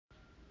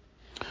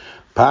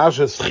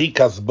Parshas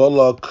Chukas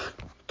Bulok,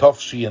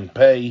 Tovshi and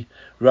Pei,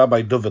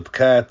 Rabbi David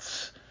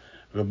Katz,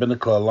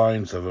 Rabbinical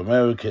Alliance of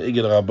America,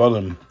 Igid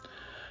Rabbanim.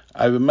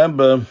 I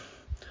remember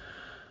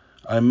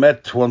I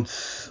met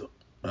once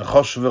a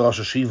Choshev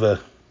Rosh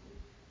Hashiva,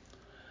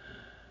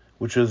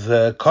 which was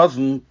a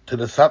cousin to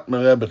the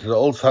Satmar Rebbe, to the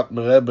old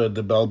Satmar Rebbe,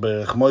 the Baal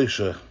Berech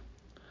Moshe.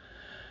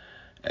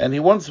 And he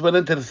once went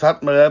into the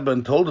Satmar Rebbe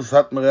and told the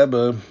Satmar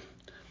Rebbe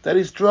that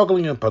he's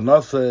struggling in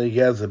Parnasa, he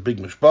has a big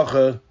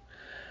mishpacha,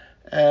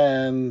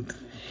 and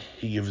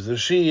he gives a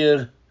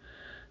shiur,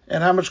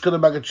 and how much could a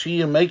Maggid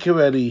shiur make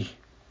already?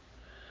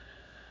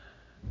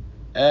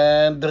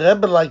 And the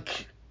Rebbe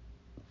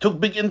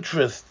took big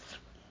interest,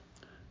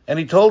 and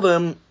he told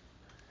him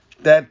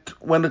that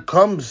when it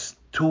comes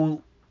to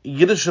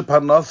Yiddish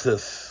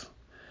Parnasas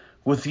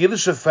with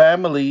Yiddish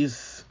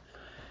families,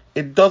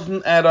 it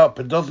doesn't add up,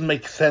 it doesn't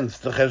make sense,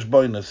 the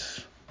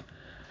cheshbonis.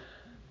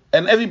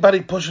 And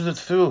everybody pushes it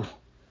through.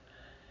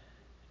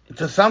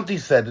 To Santi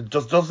said, it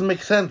just doesn't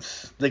make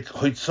sense. The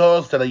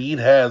hoitzos that a Yid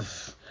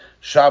has,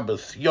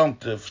 Shabbos, Yom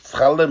Tov,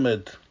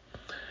 Tzchalimid,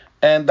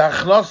 and the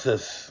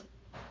achnosis,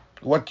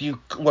 what you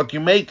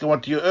make,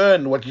 what you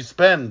earn, what you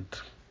spend.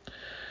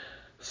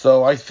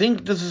 So I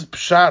think this is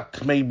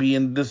pshat, maybe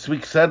in this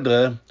week's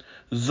Seder,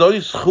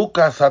 Zois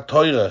Chukas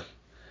HaTorah.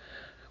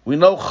 We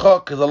know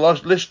Chok is a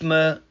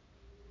lishne,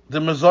 the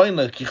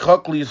mezoyne, ki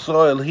Chok li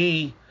Yisrael,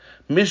 he,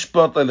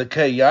 Mishpat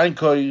Elekei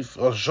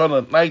Yankov, Rosh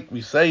Hashanah at night,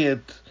 we say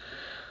it,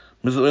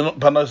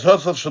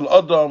 Parnasas shel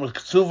Adam,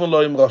 Ktsuven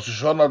loim Rosh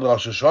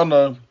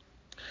Hashanah.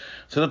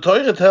 So the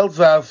Torah tells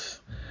us,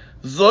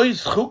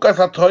 Zois Chukas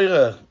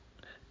HaTorah,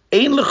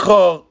 Ein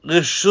lecha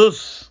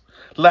reshus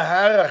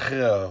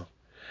laharachra.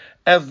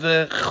 As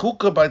the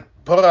Chukah by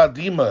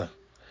Paradima,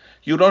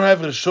 you don't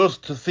have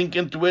reshus to think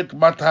into it,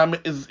 Matam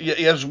is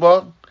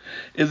Yeshba,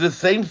 is the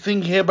same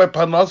thing here by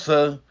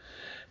Parnasa.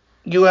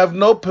 You have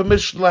no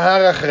permission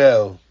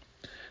laharachra.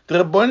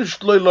 The Rebbeinu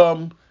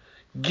Shloilom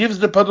gives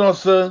the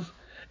Parnasa,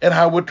 and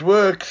how it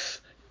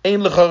works,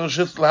 Ein lecha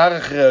reshus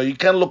laharachra. You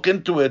can't look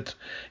into it.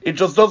 It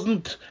just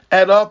doesn't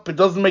add up. It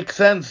doesn't make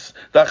sense.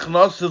 The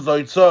achnos is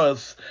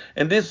oitzos,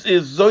 and this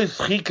is zois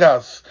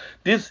chikas.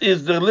 This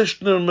is the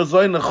lishner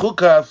mezoyne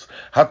chukas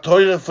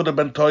haTorah for the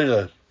ben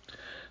Torah.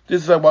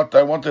 This is what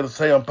I wanted to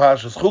say on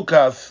Parshas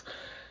Chukas,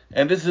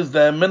 and this is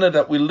the minute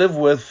that we live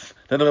with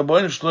that the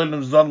Rebbeinu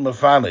Shloilem Zon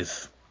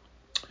Mefanis.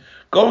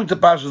 Going to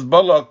Parshas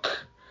Bulok,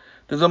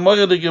 there's a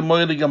moedige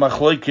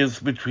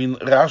machloikis between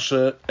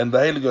Rasha and the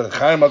Heilige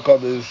Rechaim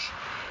HaKadosh,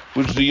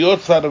 which the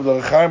Yotzad of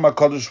the Rechaim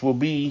HaKadosh will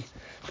be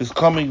this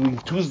coming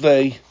week,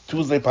 Tuesday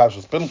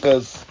Parshas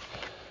Pinchas,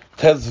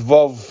 Tez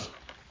Vov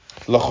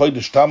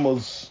L'chodesh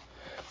Tammuz,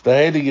 the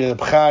Heilige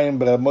Reb Chaim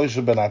Reb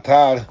Moshe ben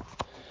Atar.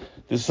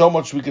 There's so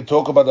much we can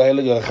talk about the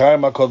Heilige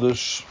Rechaim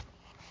HaKadosh.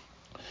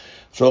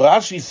 So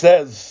Rashi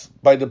says,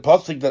 by the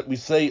pasuk that we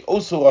say,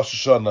 also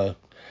Rosh Hashanah,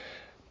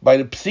 by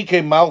the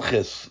Psike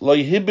Malchus, Lo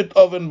Yihibit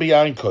Oven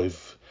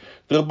B'Yankov,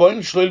 the Rebbeinu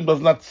Shloilem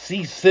does not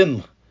see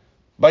sin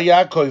by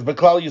Yaakov, by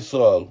Klal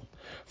Yisrael.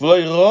 V'lo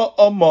yiro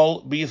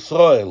omol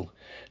b'Yisrael.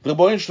 The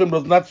Rebbeinu Shloilem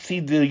does not see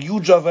the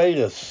huge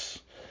averes,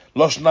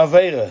 Loshn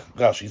Avera,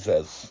 Rashi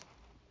says.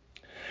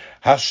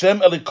 Hashem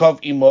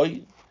Elikov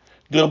Imoy,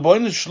 the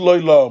Rebbeinu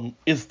Shloilem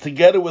is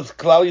together with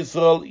Klal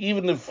Yisrael,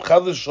 even if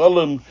Chaz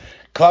v'Sholem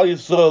Klal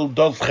Yisrael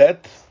does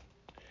chet.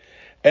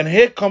 And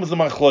here comes the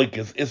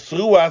machloikes,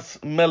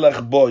 Isruas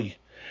Melech Boy.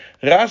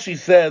 Rashi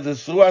says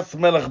Isruas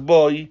Melech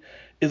Boy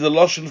is a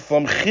lotion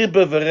from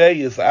Chibe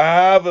V'Reyes,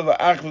 Ahave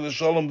V'Ach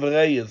V'Sholem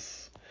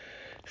V'Reyes.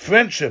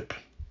 Friendship.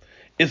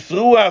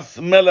 Isruas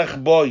Melech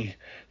Boy.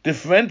 The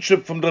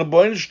friendship from the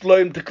Rebbeinu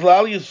Shloilem to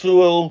Klal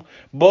Yisrael,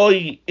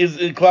 Boy is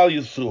in Klal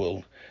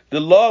Yisrael. The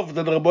love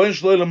that the Rebbeinu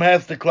Shloilem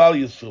has to Klal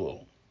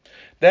Yisrael.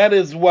 That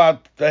is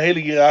what the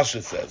Heilige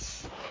Rashi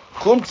says.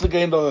 Kommt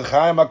again the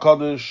Rechaim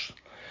HaKadosh,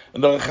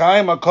 and the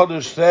Rechaim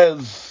HaKadosh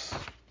says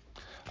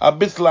a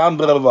bissl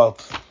andere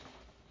Wort.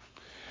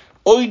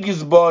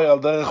 Oigis boy al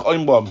derech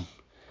oimbam.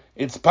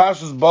 It's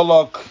Parshas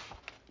Bulok,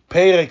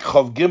 Perek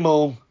Chov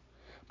Gimel,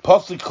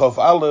 Posik Chov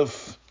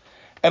Aleph,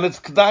 and it's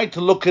k'day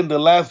to look in the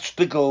last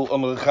shtickle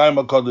on the Rechaim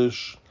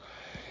HaKadosh.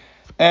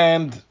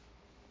 And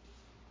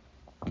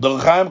the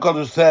Rechaim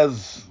HaKadosh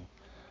says,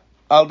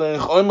 al derech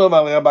oimbam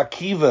al Rabbi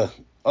Akiva,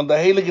 on the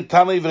Heilige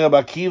Tanai of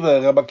Rabbi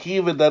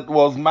Akiva that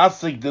was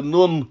Masik, the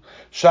Nun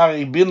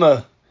Shari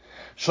Bina,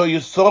 so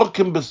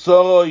Yisorkim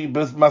Besoroi,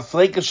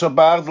 Masreike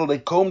Shabarzel, they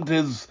combed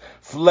his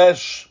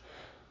flesh.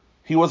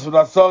 He was from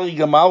Asori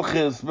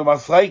Gemalchis,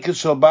 Masreike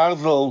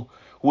Shabarzel,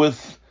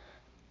 with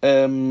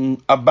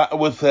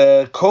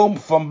a comb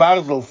from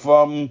Barzel,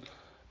 from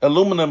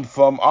aluminum,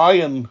 from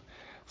iron,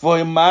 for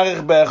him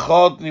Marich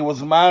Be'echod, and he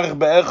was Marich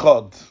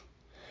Be'echod.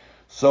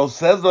 So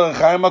says the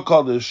Rechaim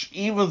HaKadosh,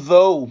 even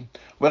though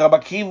where Rabbi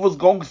Akiva was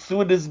going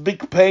through this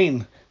big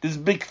pain, this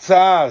big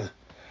tsar,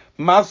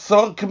 they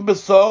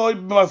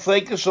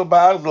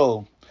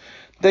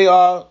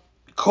are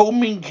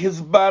combing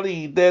his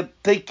body, they're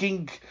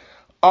taking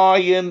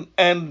iron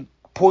and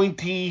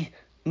pointy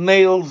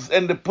nails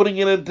and they're putting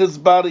it into his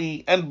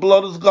body, and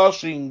blood is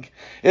gushing.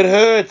 It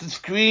hurts, it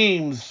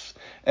screams.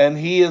 And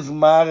he is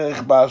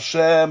Marech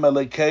B'Hashem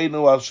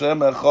Elokeinu Hashem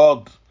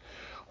Echad.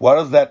 What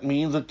does that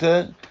mean,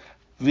 Zikter?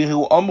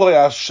 Vihu Omroi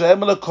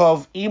Hashem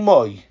Elokov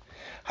Imoy.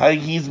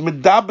 He's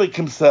medabek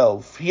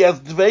himself. He has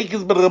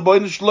dveikes but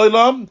Rabbeinu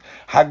Shloilom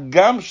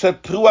Hagam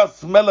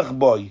Shetruas Melech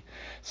Boy.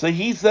 So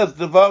he says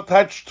the word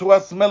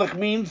Truas Melech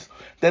means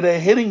that they're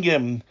hitting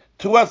him.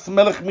 Truas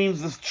Melech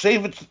means this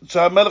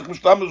Shevet Melech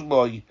Mishtamish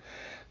Boy.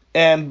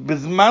 And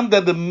Bisman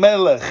that the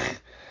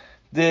Melech,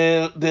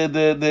 the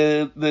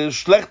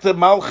schlechte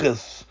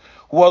Malchus,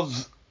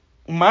 was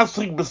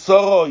Masrik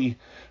Besoroi,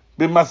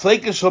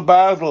 B'Masreke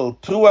Shobadel,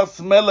 Truas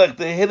Melech,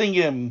 they're hitting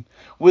him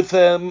with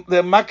the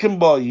Makim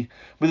boy,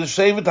 with the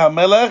Shevet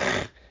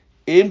HaMelech,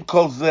 Im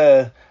Kol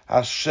Zeh,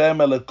 Hashem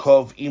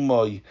Elokov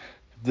Imoy.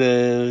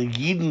 The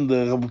Yidden,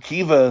 the Rabbi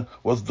Kiva,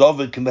 was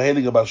Dovik in the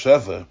Heilige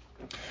Bashefer.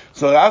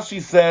 So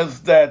Rashi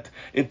says that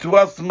it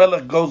Truas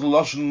Melech goes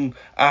Loshen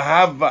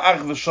Ahav V'ach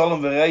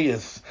V'Sholom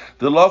V'Reyes.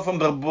 The law from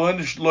the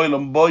Rabbeinu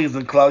Shloilem boy is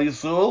in Klal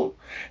Yisrael,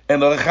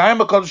 and the Rechaim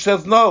HaKadosh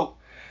says no,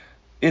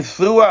 it's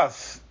through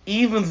us.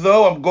 Even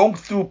though I'm going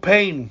through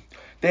pain,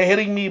 they're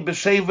hitting me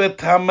b'Shevet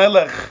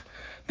HaMelech,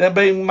 they're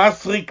being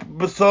Masrik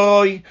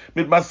Besoroi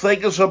mit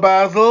Masreke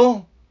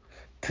Shabazel.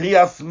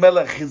 Trias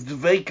Melech, his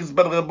dveikes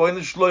by the Rabbeinu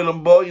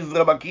Shloilem boys,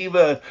 Rabbi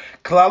Kiva,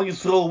 Klal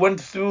Yisrael went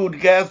through the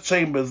gas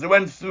chambers, they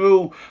went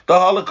through the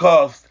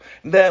Holocaust,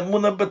 they're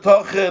Munah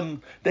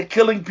B'tochen, they're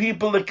killing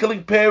people, they're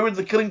killing parents,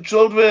 they're killing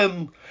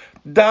children.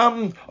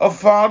 Dam of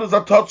fathers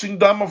are touching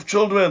dam of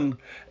children.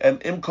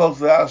 And Im Kol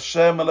Zeh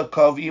Hashem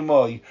Elokov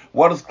Imoy.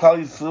 What does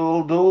Klal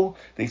Yisrael do?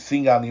 They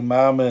sing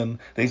Animamen,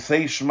 they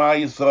say Shema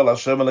Yisrael,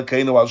 Hashem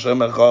Elokeinu, Hashem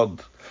Echad.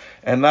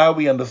 And now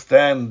we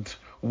understand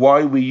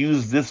why we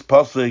use this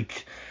pasuk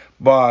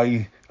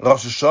by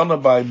Rosh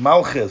Hashanah, by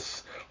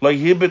Malchus. Lo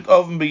yibit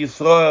oven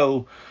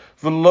b'Yisrael,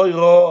 v'lo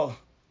yiro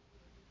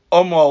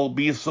omol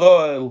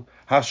b'Yisrael,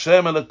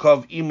 Hashem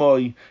Elokov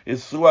Imoy,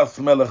 Yisruas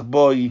Melech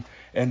Boy.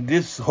 And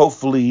this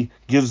hopefully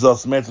gives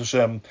us Metz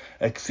Hashem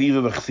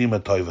Eksiva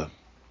v'Chsima Toiva.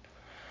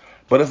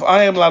 But if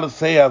I am allowed to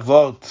say a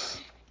word,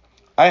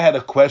 I had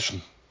a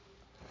question.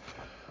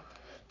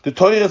 The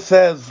Torah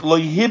says, Lo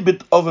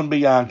yibit oven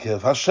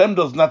b'Yankev. Hashem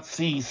does not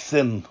see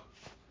sin.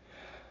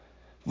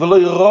 V'lo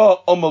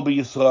yiro omol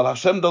b'Yisrael.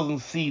 Hashem doesn't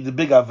see the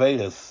big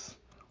averes.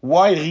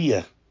 Why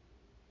Riyah?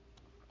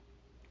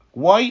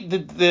 Why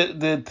did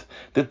the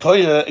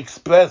Torah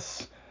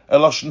express a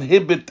Lashon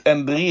Hibit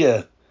and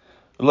Riyah?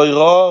 Lo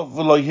yiro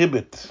v'lo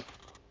hibit.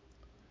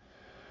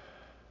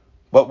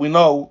 But we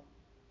know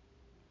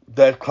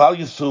that Klal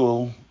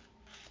Yisrael,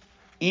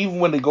 even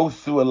when they go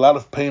through a lot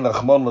of pain,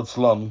 Rachmon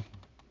Litzlan,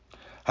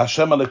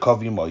 Hashem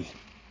Elokov Imoy.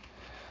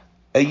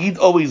 A Yid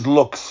always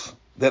looks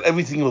that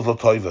everything was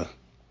l'toiva.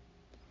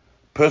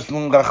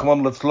 Person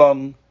Rachmon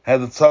Litzlan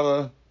has a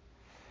tzara,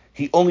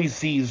 he only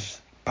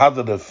sees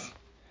positive.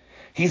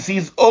 He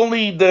sees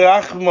only the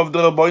Rachim of the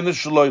Rabbeinu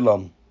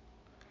Shloilem.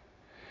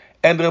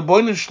 And the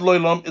Rabbeinu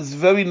Shloilem is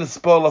very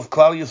nispal of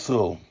Klal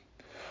Yisrael.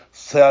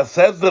 So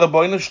says the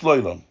Rabbeinu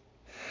Shloilem,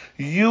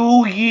 you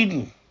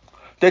Yidden,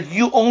 that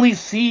you only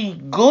see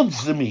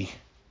goods in me.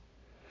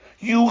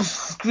 You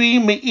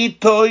scream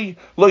me'itoi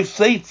loy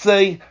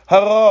seitzei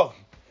hara.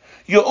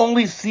 You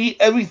only see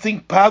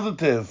everything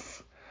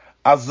positive.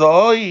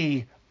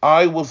 Azoi,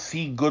 I will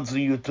see goods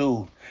in you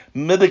too.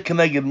 Midde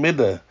keneged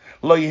midde.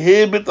 Loy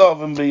hebit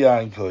oven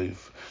b'Yankov.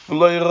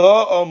 Loy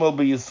ra omel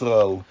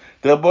b'Yisrael.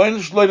 The Rabbeinu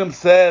Shloilem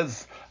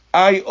says,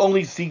 I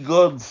only see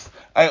goods.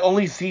 I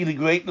only see the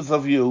greatness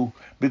of you.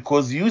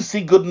 Because you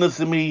see goodness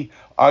in me,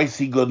 I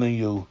see good in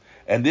you.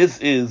 And this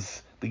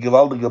is the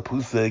gewaltige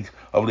Pusik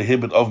of the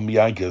Hibit of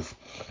Yankov.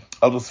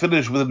 I'll just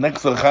finish with the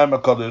next Rechaim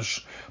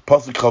HaKadosh,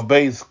 Pasuk Chav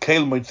Beis,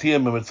 Keil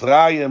Moitziam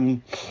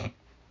Mitzrayim.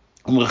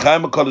 And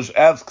Rechaim HaKadosh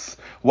asks,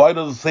 why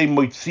does it say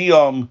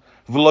Moitziam,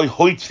 v'loi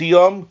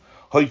Hoitziam?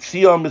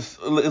 Hoitziam is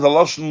a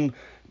Lashon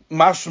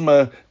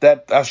mashma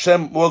that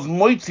Hashem was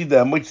moitzi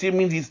them. Moitzi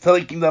means he's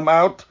taking them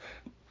out.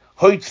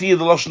 Hoitzi is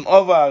the Lashon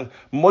Ovar.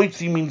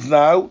 Moitzi means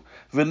now.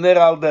 V'ner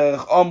al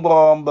derech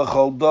ombrom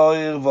b'chol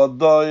doir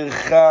v'doir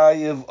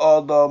chayiv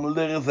odom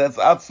lirzetz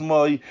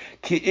atzmoi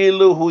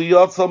ki'ilu hu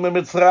yotzo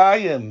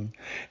mitzrayim.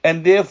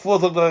 And therefore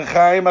the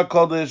Rechaim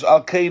HaKadosh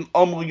al kein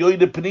omru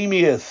yoide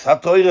pnimius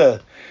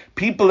HaTorah.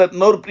 People that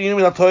know the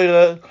pnimius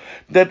HaTorah,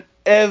 that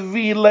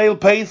every Leil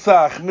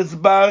Pesach,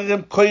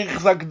 Mizbarim, Koich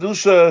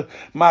Zakdusha,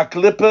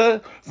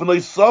 Ma'klippe, v'noi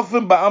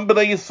sofim ba'am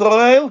b'nei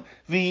Yisrael,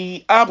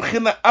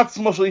 v'abchina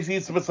atzmo shel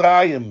Yisrael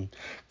Mitzrayim.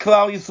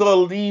 Klal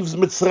Yisrael leaves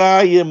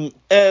Mitzrayim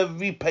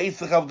every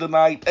Pesach of the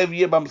night, every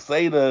year Bam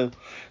Seder.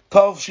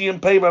 Tov Shiyim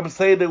Pei Bam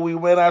Seder, we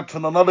went out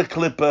from another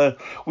klippe,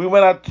 we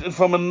went out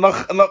from a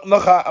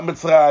Nocha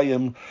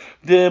Mitzrayim.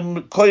 The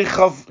Koich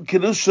of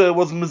Kedusha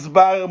was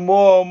Mizbar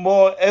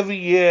more every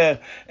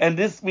year, and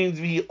this means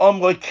we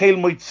Omroi Keil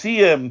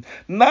Moitziim,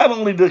 not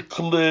only the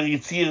Kler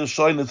Yitzir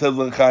Shoyne says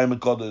the Rechaim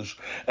HaKadosh,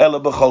 Ela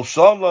B'chol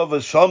Shana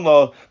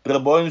v'Shana, the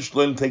Rabbeinu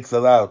Shloilem takes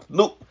it out.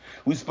 No,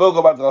 We spoke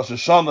about Rosh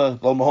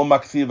Hashanah, Dal Mahom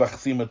Maksiv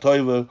Achsim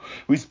Toiva.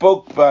 We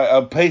spoke by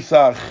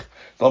Pesach,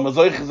 Dal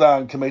Mazoich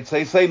Zan, Kemet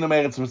Seisei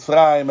Nemeretz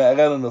Mitzrayim,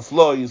 Eren and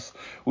Slois.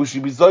 We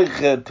should be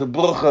Zoiche,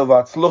 Tebruche,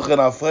 Vatzluche,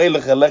 and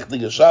Afreiliche,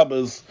 Lechtige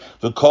Shabbos,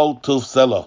 the Kol Tuf Selah.